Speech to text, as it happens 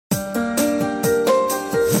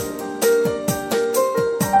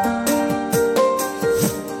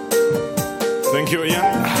Thank you,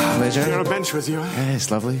 Ian. Pleasure. Share a bench with you. Yeah,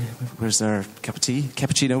 it's lovely. Where's our cup of tea?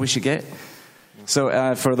 Cappuccino we should get.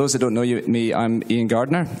 So for those that don't know me, I'm Ian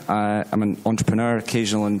Gardner. I'm an entrepreneur,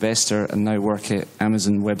 occasional investor, and now work at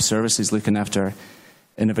Amazon Web Services looking after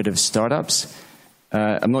innovative startups.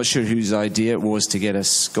 I'm not sure whose idea it was to get a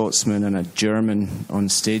Scotsman and a German on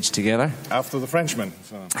stage together. After the Frenchman.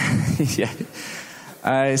 So.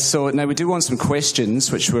 Yeah. So now we do want some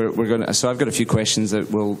questions, which we're going to. So I've got a few questions that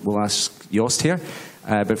we'll ask Jost here.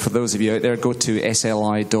 But for those of you out there, go to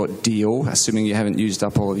sli.do, assuming you haven't used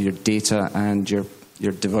up all of your data and your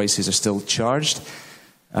devices are still charged.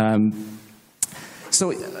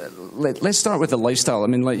 So let's start with the lifestyle. I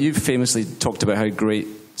mean, like you've famously talked about how great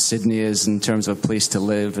Sydney is in terms of a place to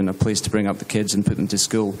live and a place to bring up the kids and put them to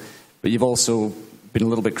school. But you've also been a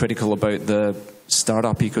little bit critical about the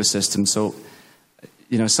startup ecosystem. So,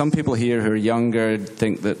 you know, some people here who are younger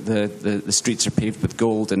think that the streets are paved with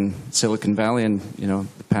gold in Silicon Valley and, you know,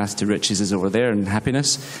 the path to riches is over there and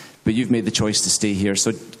happiness. But you've made the choice to stay here.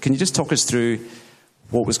 So can you just talk us through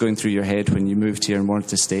what was going through your head when you moved here and wanted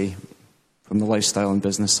to stay from the lifestyle and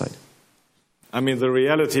business side? I mean, the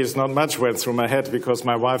reality is not much went through my head because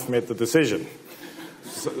my wife made the decision.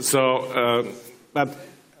 But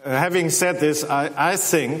having said this, I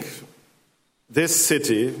think this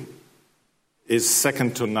city is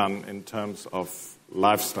second to none in terms of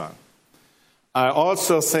lifestyle. I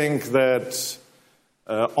also think that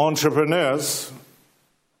entrepreneurs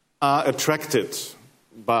are attracted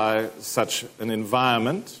by such an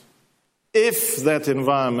environment if that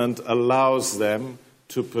environment allows them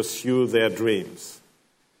to pursue their dreams.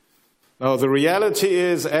 Now, the reality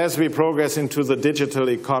is, as we progress into the digital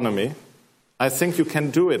economy, I think you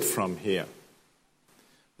can do it from here.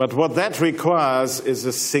 But what that requires is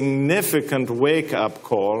a significant wake-up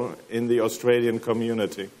call in the Australian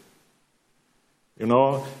community. You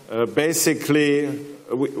know, basically,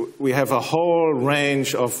 we have a whole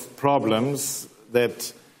range of problems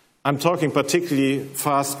that I'm talking particularly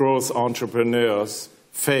fast-growth entrepreneurs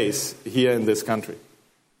face here in this country.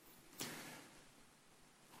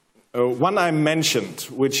 One I mentioned,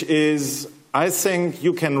 which is, I think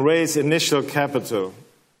you can raise initial capital.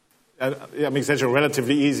 I'm exaggerating,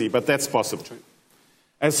 relatively easy, but that's possible.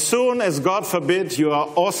 As soon as, God forbid, you are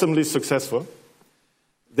awesomely successful,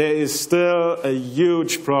 there is still a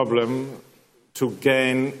huge problem to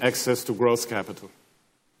gain access to growth capital.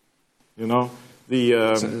 You know,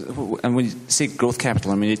 and when you say growth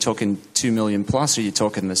capital, I mean, are you talking 2 million plus, or are you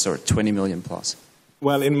talking the sort of 20 million plus?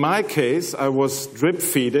 Well, in my case, I was drip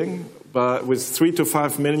feeding with 3 to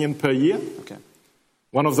 5 million per year. Okay.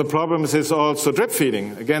 One of the problems is also drip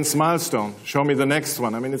feeding against milestone. Show me the next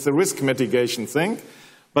one. I mean, it's a risk mitigation thing.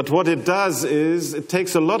 But what it does is it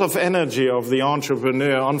takes a lot of energy of the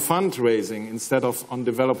entrepreneur on fundraising instead of on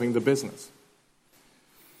developing the business.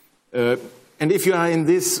 And if you are in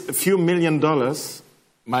this few $1 million,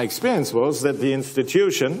 my experience was that the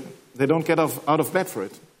institution, they don't get out of bed for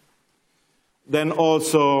it. Then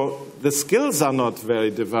also the skills are not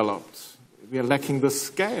very developed. We are lacking the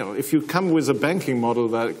scale. If you come with a banking model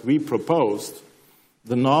that we proposed,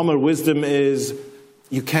 the normal wisdom is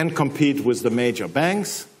you can't compete with the major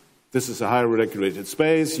banks. This is a highly regulated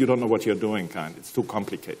space. You don't know what you're doing, It's too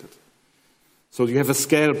complicated. So you have a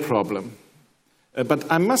scale problem.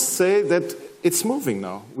 But I must say that it's moving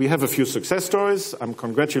now. We have a few success stories. I'm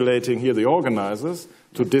congratulating here the organizers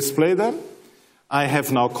to display them. I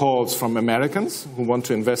have now calls from Americans who want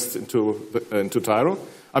to invest into Tyro.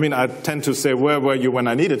 I mean, I tend to say, where were you when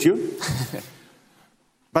I needed you?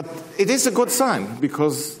 But it is a good sign,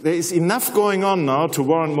 because there is enough going on now to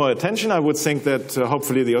warrant more attention. I would think that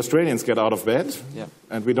hopefully the Australians get out of bed,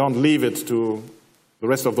 and we don't leave it to the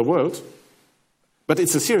rest of the world. But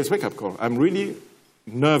it's a serious wake-up call. I'm really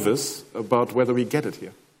nervous about whether we get it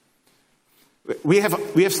here. We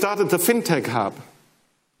have started the FinTech Hub.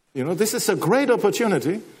 You know, this is a great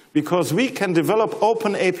opportunity because we can develop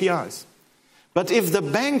open APIs. But if the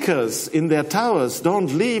bankers in their towers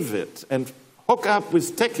don't leave it and hook up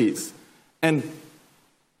with techies and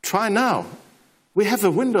try now, we have a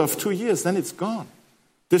window of 2 years, then it's gone.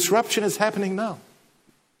 Disruption is happening now.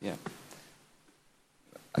 Yeah.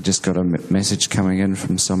 I just got a message coming in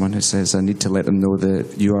from someone who says I need to let them know the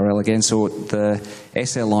URL again. So the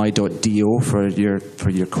sli.do for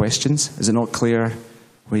your questions. Is it not clear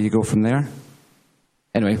where you go from there?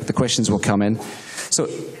 Anyway, the questions will come in. So,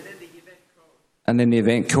 and then the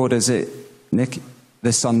event code, is it, Niki?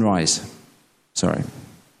 The sunrise. Sorry.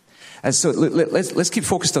 So let's keep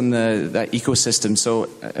focused on that ecosystem. So,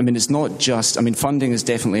 I mean, it's not just, I mean, funding is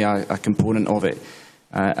definitely a component of it.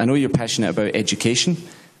 I know you're passionate about education,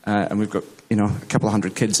 and we've got a couple of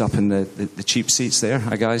hundred kids up in the cheap seats there,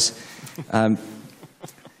 hi guys.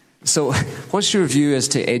 So what's your view as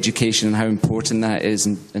to education and how important that is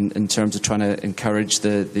in terms of trying to encourage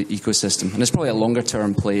the ecosystem? And it's probably a longer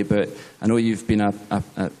term play, but I know you've been a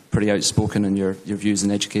pretty outspoken in your views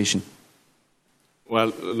in education.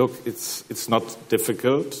 Well, look, it's not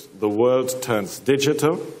difficult. The world turns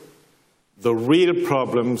digital. The real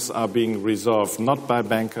problems are being resolved not by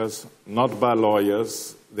bankers, not by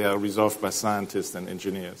lawyers. They are resolved by scientists and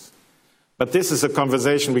engineers. But this is a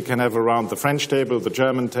conversation we can have around the French table, the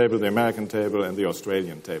German table, the American table, and the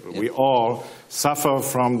Australian table. We all suffer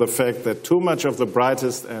from the fact that too much of the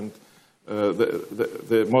brightest and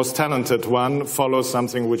the most talented one follows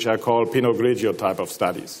something which I call Pinot Grigio type of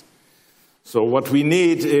studies. So what we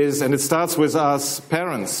need is, and it starts with us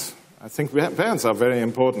parents, I think parents are very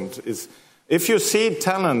important, is if you see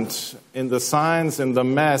talent in the science, in the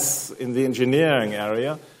maths, in the engineering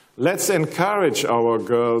area, let's encourage our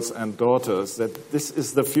girls and daughters that this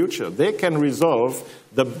is the future. They can resolve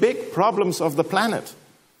the big problems of the planet.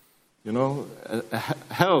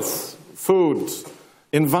 Health, food,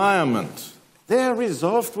 environment. They are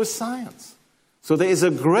resolved with science. So there is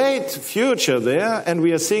a great future there, and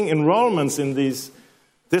we are seeing enrollments in these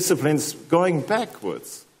disciplines going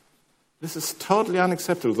backwards. This is totally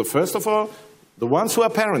unacceptable. First of all, the ones who are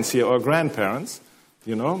parents here or grandparents,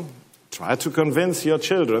 try to convince your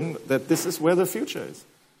children that this is where the future is.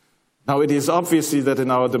 Now, it is obviously that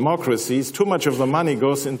in our democracies, too much of the money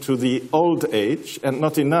goes into the old age and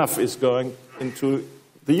not enough is going into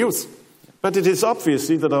the youth. But it is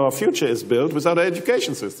obviously that our future is built without an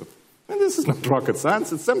education system. And this is not rocket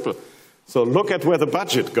science, it's simple. So look at where the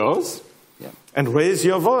budget goes and raise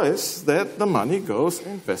your voice that the money goes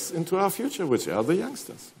and invests into our future, which are the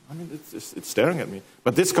youngsters. I mean, it's staring at me.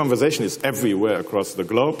 But this conversation is everywhere across the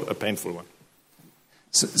globe, a painful one.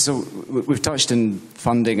 So we've touched on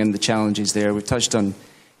funding and the challenges there. We've touched on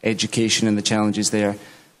education and the challenges there.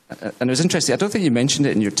 And it was interesting, I don't think you mentioned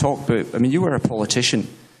it in your talk, but I mean, you were a politician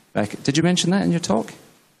back. Did you mention that in your talk?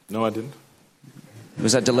 No, I didn't.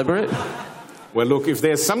 Was that deliberate? Well, look, if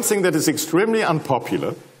there's something that is extremely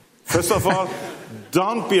unpopular, first of all,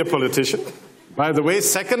 don't be a politician. By the way,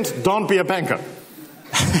 second, don't be a banker.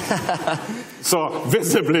 So,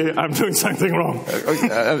 visibly, I'm doing something wrong.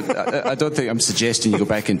 I don't think I'm suggesting you go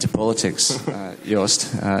back into politics,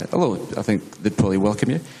 Jost, although I think they'd probably welcome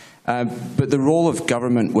you. But the role of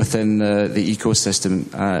government within the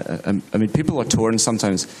ecosystem, I mean, people are torn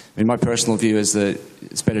sometimes. I mean, my personal view is that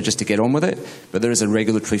it's better just to get on with it, but there is a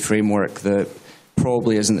regulatory framework that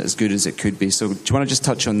probably isn't as good as it could be. So do you want to just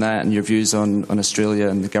touch on that and your views on Australia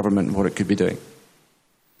and the government and what it could be doing?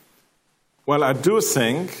 Well, I do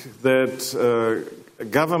think that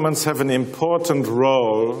governments have an important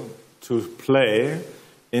role to play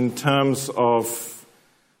in terms of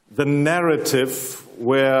the narrative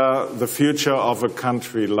where the future of a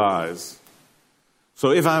country lies. So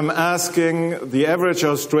if I'm asking the average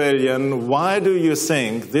Australian, why do you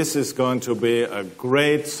think this is going to be a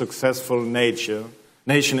great, successful nation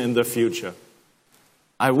in the future?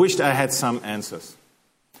 I wished I had some answers.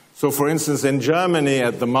 So for instance, in Germany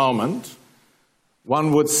at the moment,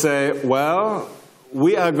 one would say, well,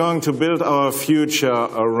 we are going to build our future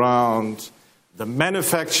around the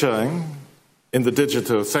manufacturing in the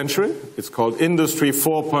digital century. It's called Industry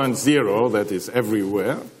 4.0, that is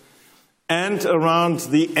everywhere. And around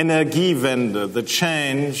the Energiewende, the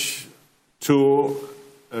change to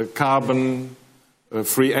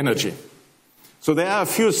carbon-free energy. So there are a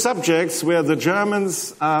few subjects where the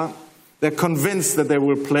Germans they're convinced that they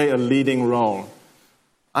will play a leading role.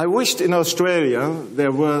 I wished in Australia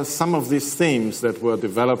there were some of these themes that were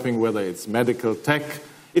developing, whether it's medical tech.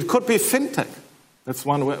 It could be fintech. That's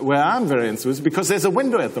one where I'm very enthused, because there's a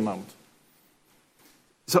window at the moment.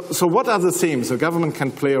 So what are the themes? The government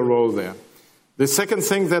can play a role there. The second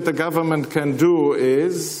thing that the government can do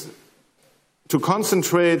is to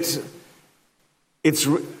concentrate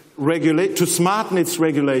to smarten its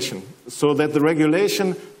regulation, so that the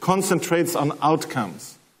regulation concentrates on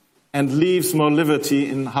outcomes and leaves more liberty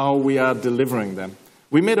in how we are delivering them.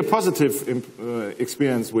 We made a positive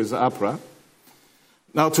experience with APRA.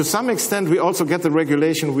 Now, to some extent, we also get the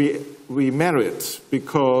regulation we merit,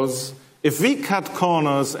 because if we cut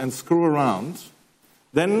corners and screw around,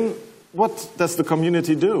 then what does the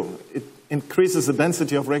community do? It increases the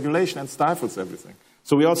density of regulation and stifles everything.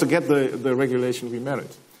 So we also get the regulation we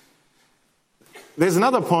merit. There's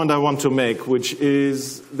another point I want to make, which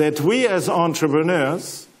is that we as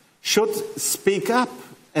entrepreneurs should speak up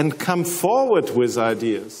and come forward with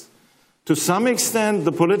ideas. To some extent,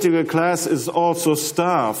 the political class is also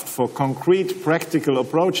starved for concrete, practical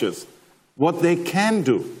approaches, what they can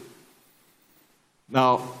do.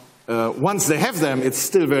 Now, once they have them, it's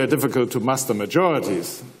still very difficult to muster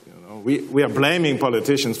majorities. We are blaming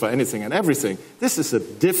politicians for anything and everything. This is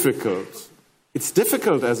it's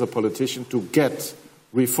difficult as a politician to get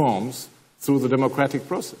reforms through the democratic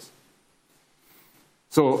process.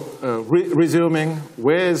 So, resuming,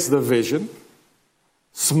 where is the vision?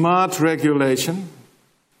 Smart regulation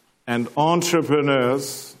and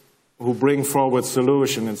entrepreneurs who bring forward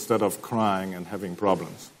solutions instead of crying and having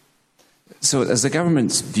problems. So has the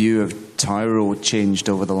government's view of Tyro changed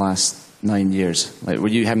over the last 9 years? Like, were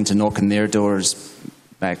you having to knock on their doors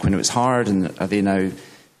back when it was hard, and are they now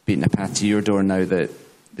beating a path to your door now that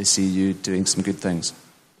they see you doing some good things?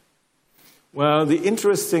 Well, the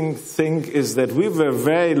interesting thing is that we were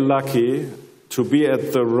very lucky to be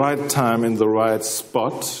at the right time in the right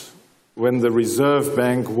spot when the Reserve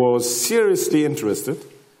Bank was seriously interested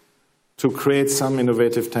to create some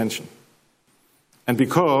innovative tension. And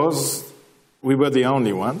because we were the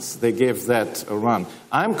only ones, they gave that a run.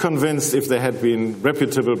 I'm convinced if there had been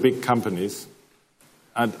reputable big companies,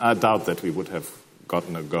 I doubt that we would have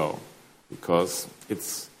gotten a go, because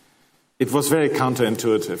it was very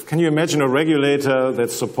counterintuitive. Can you imagine a regulator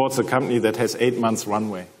that supports a company that has 8 months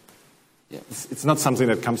runway? Yeah. It's not something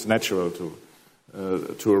that comes natural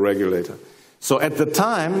to a regulator. So at the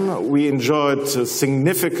time, we enjoyed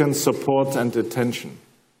significant support and attention.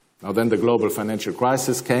 Now then the global financial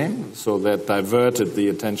crisis came, so that diverted the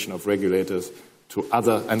attention of regulators to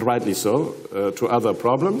other, and rightly so, to other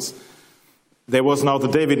problems. There was now the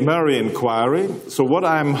David Murray inquiry. So what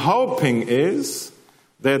I'm hoping is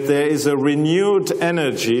that there is a renewed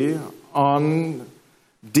energy on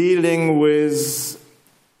dealing with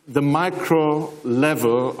the micro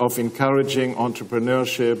level of encouraging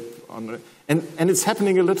entrepreneurship. And it's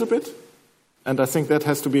happening a little bit, and I think that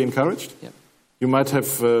has to be encouraged. Yeah. You might have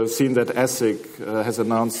seen that ASIC has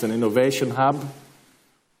announced an innovation hub.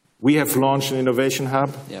 We have launched an innovation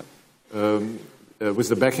hub with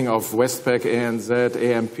the backing of Westpac, ANZ,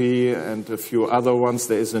 AMP, and a few other ones.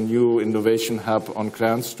 There is a new innovation hub on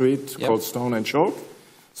Clarence Street called Stone and Choke.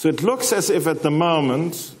 So it looks as if at the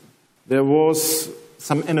moment there was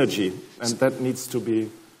some energy, and that needs to be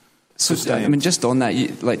sustained. I mean, just on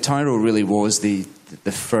that, like Tyro really was the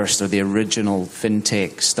first or the original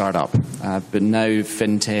fintech startup, but now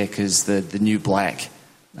fintech is the new black.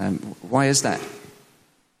 Why is that?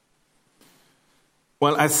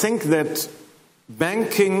 Well, I think that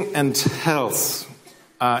banking and health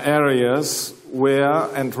are areas where,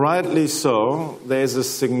 and rightly so, there is a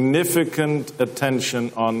significant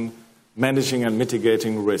attention on managing and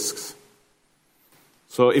mitigating risks.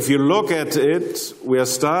 So if you look at it, we are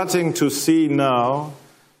starting to see now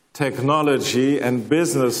technology and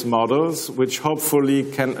business models which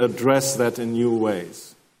hopefully can address that in new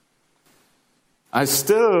ways.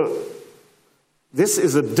 This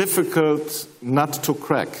is a difficult nut to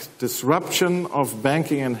crack. Disruption of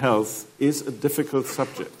banking and health is a difficult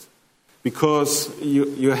subject because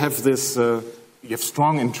you have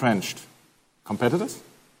strong entrenched competitors,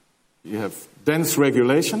 you have dense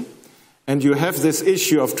regulation, and you have this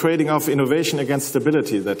issue of trading off innovation against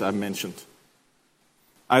stability that I mentioned.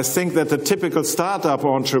 I think that the typical startup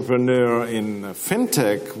entrepreneur in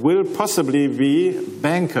fintech will possibly be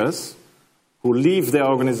bankers who leave their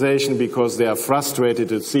organization because they are frustrated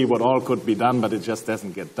to see what all could be done, but it just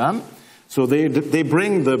doesn't get done. So they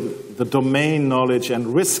bring the domain knowledge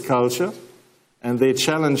and risk culture, and they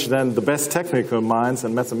challenge then the best technical minds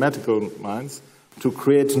and mathematical minds to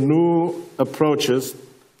create new approaches,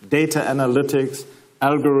 data analytics,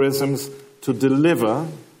 algorithms, to deliver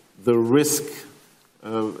the risk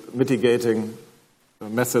mitigating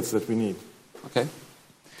methods that we need. Okay.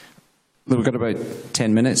 We've got about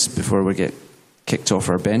 10 minutes before we get kicked off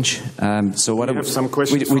our bench. So what we have some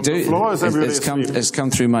questions from the floor? It's come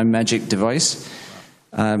through my magic device.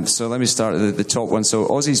 So let me start at the top one. So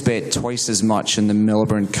Aussies bet twice as much in the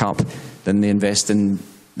Melbourne Cup than they invest in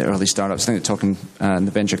the early startups. I think they're talking in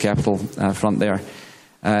the venture capital front there.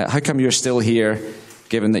 How come you're still here,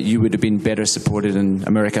 given that you would have been better supported in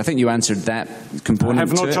America? I think you answered that component. I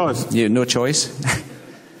have no choice. Yeah, no choice.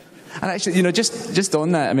 And actually, just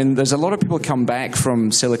on that, I mean, there's a lot of people come back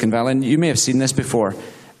from Silicon Valley, and you may have seen this before,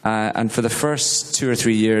 and for the first 2 or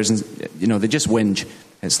 3 years, they just whinge.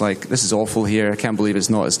 It's like, this is awful here, I can't believe it's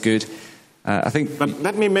not as good. But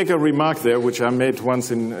let me make a remark there, which I made once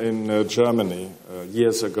in Germany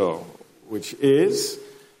years ago, which is,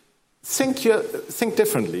 think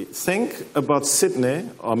differently. Think about Sydney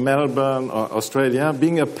or Melbourne or Australia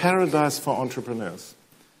being a paradise for entrepreneurs.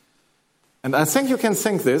 And I think you can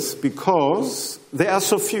think this because there are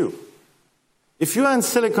so few. If you are in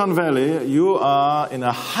Silicon Valley, you are in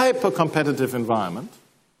a hyper-competitive environment,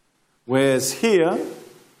 whereas here,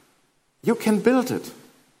 you can build it.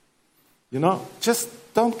 You know, just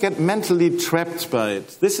don't get mentally trapped by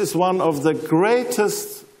it. This is one of the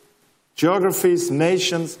greatest geographies,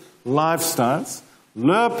 nations, lifestyles.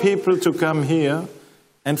 Lure people to come here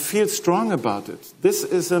and feel strong about it. This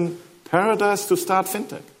is a paradise to start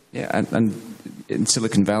fintech. Yeah, and in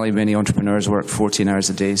Silicon Valley, many entrepreneurs work 14 hours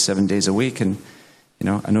a day, 7 days a week, and you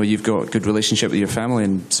know, I know you've got a good relationship with your family,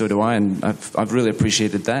 and so do I, and I've really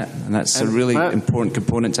appreciated that, and that's a really important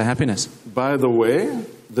component to happiness. By the way,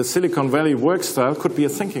 the Silicon Valley work style could be a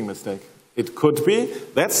thinking mistake. It could be.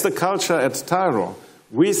 That's the culture at Tyro.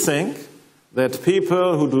 We think that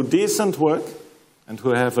people who do decent work and who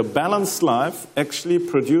have a balanced life actually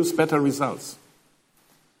produce better results.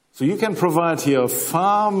 So you can provide here a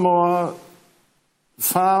far more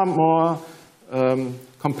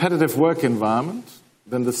competitive work environment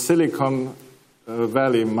than the Silicon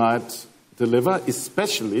Valley might deliver,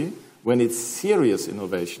 especially when it's serious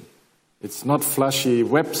innovation. It's not flashy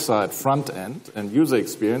website front end and user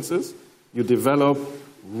experiences. You develop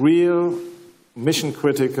real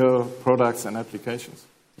mission-critical products and applications.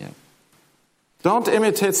 Yeah. Don't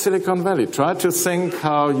imitate Silicon Valley. Try to think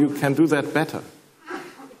how you can do that better.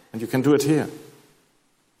 And you can do it here.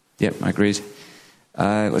 Yep, I agreed.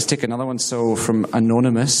 Let's take another one. So from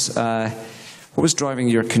Anonymous, what was driving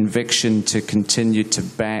your conviction to continue to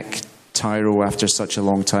back Tyro after such a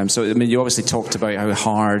long time? So, I mean, you obviously talked about how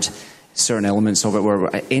hard certain elements of it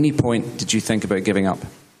were. At any point, did you think about giving up?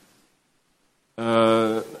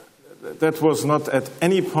 That was not at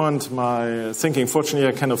any point my thinking. Fortunately,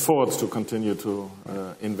 I can afford to continue to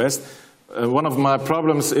invest. One of my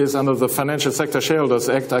problems is under the Financial Sector Shareholders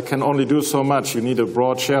Act, I can only do so much. You need a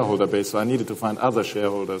broad shareholder base, so I needed to find other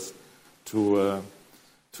shareholders to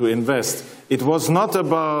invest. It was not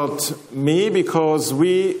about me because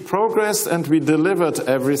we progressed and we delivered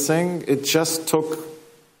everything. It just took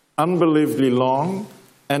unbelievably long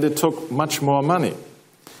and it took much more money.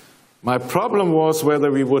 My problem was whether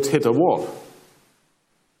we would hit a wall.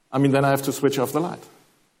 I mean, then I have to switch off the light.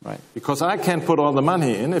 Right. Because I can't put all the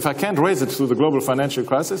money in. If I can't raise it through the global financial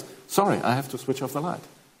crisis, sorry, I have to switch off the light.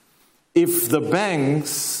 If the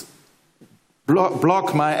banks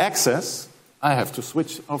block my access, I have to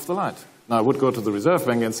switch off the light. Now, I would go to the Reserve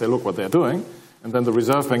Bank and say, look what they're doing. And then the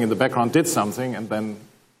Reserve Bank in the background did something, and then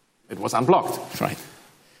it was unblocked. Right.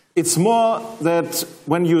 It's more that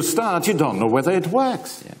when you start, you don't know whether it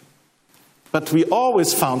works. Yeah. But we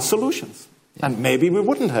always found solutions. Yeah. And maybe we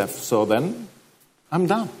wouldn't have. So then I'm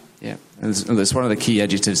done. Yeah, and it's one of the key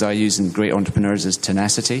adjectives I use in great entrepreneurs is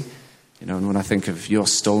tenacity. You know, and when I think of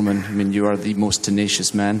Jost Stollmann, I mean, you are the most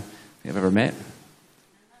tenacious man I've ever met.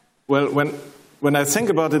 Well, when I think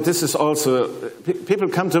about it, this is also, people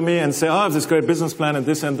come to me and say, oh, I have this great business plan and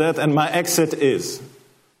this and that, and my exit is,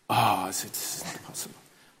 it's not possible.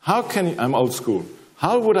 How can you, I'm old school,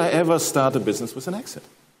 how would I ever start a business with an exit?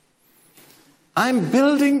 I'm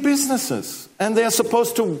building businesses, and they are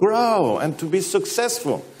supposed to grow and to be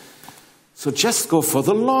successful. So just go for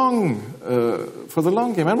the long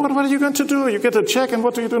game. And what are you going to do? You get a check, and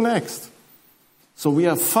what do you do next? So we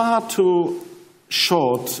are far too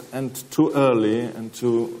short and too early, and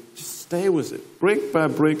to just stay with it, brick by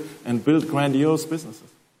brick, and build grandiose businesses.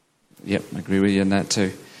 Yep, I agree with you on that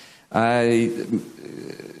too.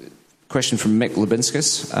 Question from Mick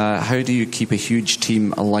Lubinskas. How do you keep a huge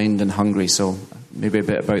team aligned and hungry? So maybe a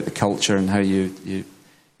bit about the culture and how you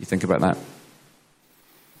think about that.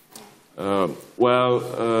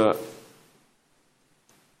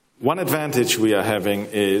 One advantage we are having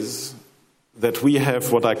is that we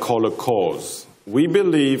have what I call a cause. We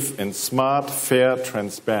believe in smart, fair,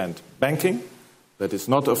 transparent banking that is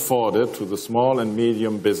not afforded to the small and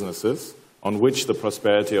medium businesses on which the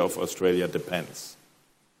prosperity of Australia depends.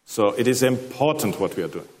 So it is important what we are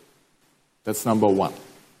doing. That's number one.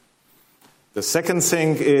 The second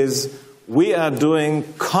thing is we are doing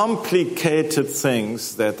complicated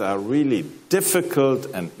things that are really difficult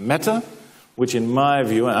and matter, which in my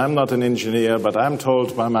view, and I'm not an engineer, but I'm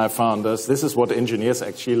told by my founders, this is what engineers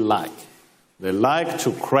actually like. They like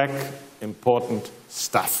to crack important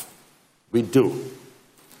stuff. We do.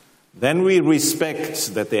 Then we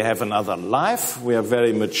respect that they have another life. We are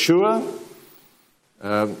very mature.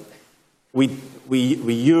 We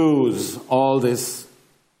use all this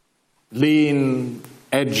lean,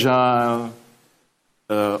 agile,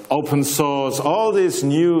 open source, all these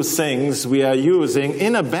new things we are using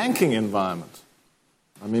in a banking environment.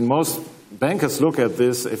 I mean, most bankers look at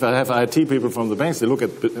this, if I have IT people from the banks, they look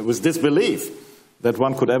at with disbelief that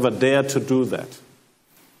one could ever dare to do that.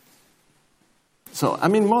 So, I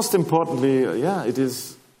mean, most importantly, it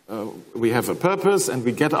is, we have a purpose and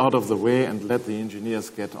we get out of the way and let the engineers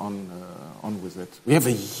get on with it. We have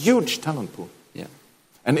a huge talent pool. Yeah.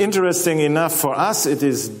 And interesting enough, for us, it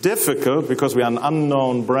is difficult because we are an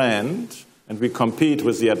unknown brand and we compete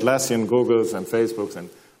with the Atlassian Googles and Facebooks and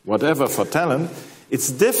whatever for talent.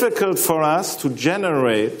 It's difficult for us to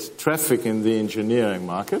generate traffic in the engineering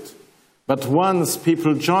market, but once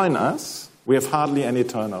people join us, we have hardly any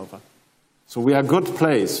turnover. So we are a good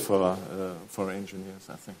place for engineers,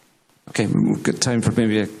 I think. Okay, we've got time for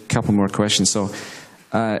maybe a couple more questions. So,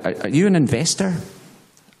 are you an investor,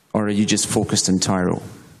 or are you just focused in Tyro?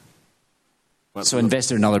 So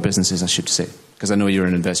investor in other businesses, I should say, because I know you're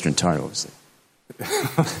an investor in Tyro, obviously.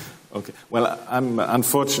 Okay. Well, I'm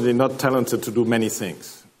unfortunately not talented to do many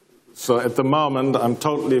things. So at the moment, I'm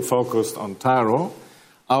totally focused on Tyro.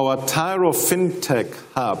 Our Tyro FinTech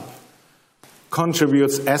Hub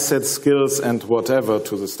contributes assets, skills, and whatever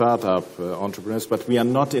to the startup entrepreneurs, but we are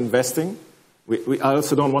not investing. We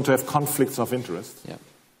also don't want to have conflicts of interest. Yeah.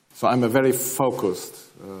 So I'm a very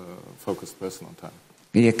focused person on Tyro.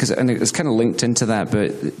 Yeah, because it's kind of linked into that,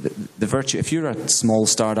 but the virtue, if you're a small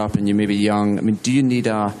startup and you may be young, I mean, do you need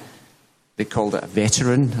they called it a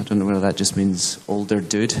veteran? I don't know whether that just means older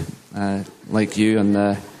dude, like you and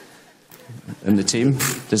the team.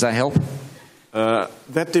 Does that help?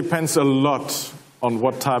 That depends a lot on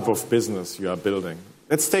what type of business you are building.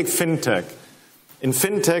 Let's take FinTech. In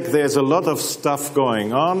FinTech, there's a lot of stuff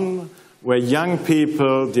going on where young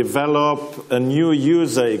people develop a new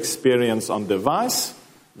user experience on device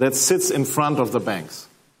that sits in front of the banks.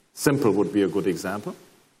 Simple would be a good example.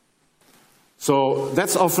 So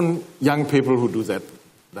that's often young people who do that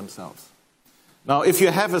themselves. Now, if you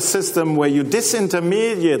have a system where you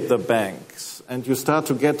disintermediate the banks and you start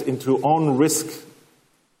to get into own risk,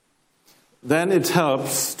 then it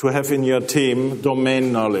helps to have in your team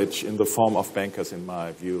domain knowledge in the form of bankers, in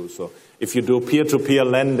my view. So if you do peer-to-peer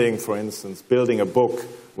lending, for instance, building a book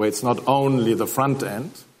where it's not only the front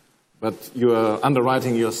end, but you are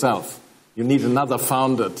underwriting yourself, you need another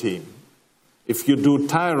founder team. If you do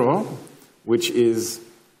Tyro, which is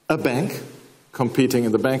a bank competing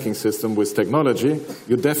in the banking system with technology,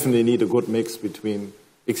 you definitely need a good mix between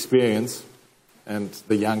experience and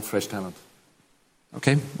the young, fresh talent.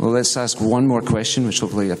 Okay, well, let's ask one more question, which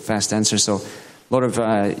hopefully a fast answer. So a lot of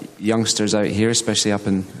youngsters out here, especially up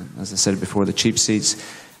in, as I said before, the cheap seats.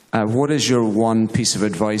 What is your one piece of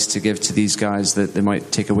advice to give to these guys that they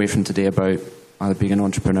might take away from today about either being an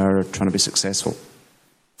entrepreneur or trying to be successful?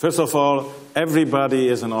 First of all, everybody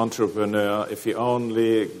is an entrepreneur if he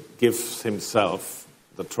only gives himself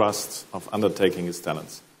the trust of undertaking his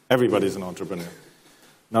talents. Everybody is an entrepreneur.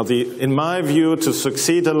 Now, in my view, to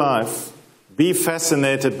succeed in life, be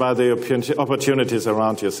fascinated by the opportunities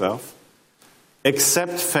around yourself,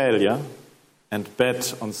 accept failure, and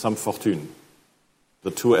bet on some fortune.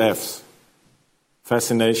 The 2 Fs.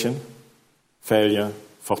 Fascination, failure,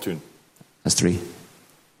 fortune. That's 3.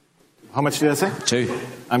 How much did I say? 2.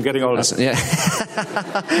 I'm getting older. Yeah.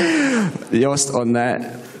 Jost, on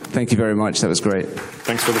that, thank you very much. That was great.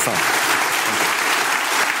 Thanks for the fun.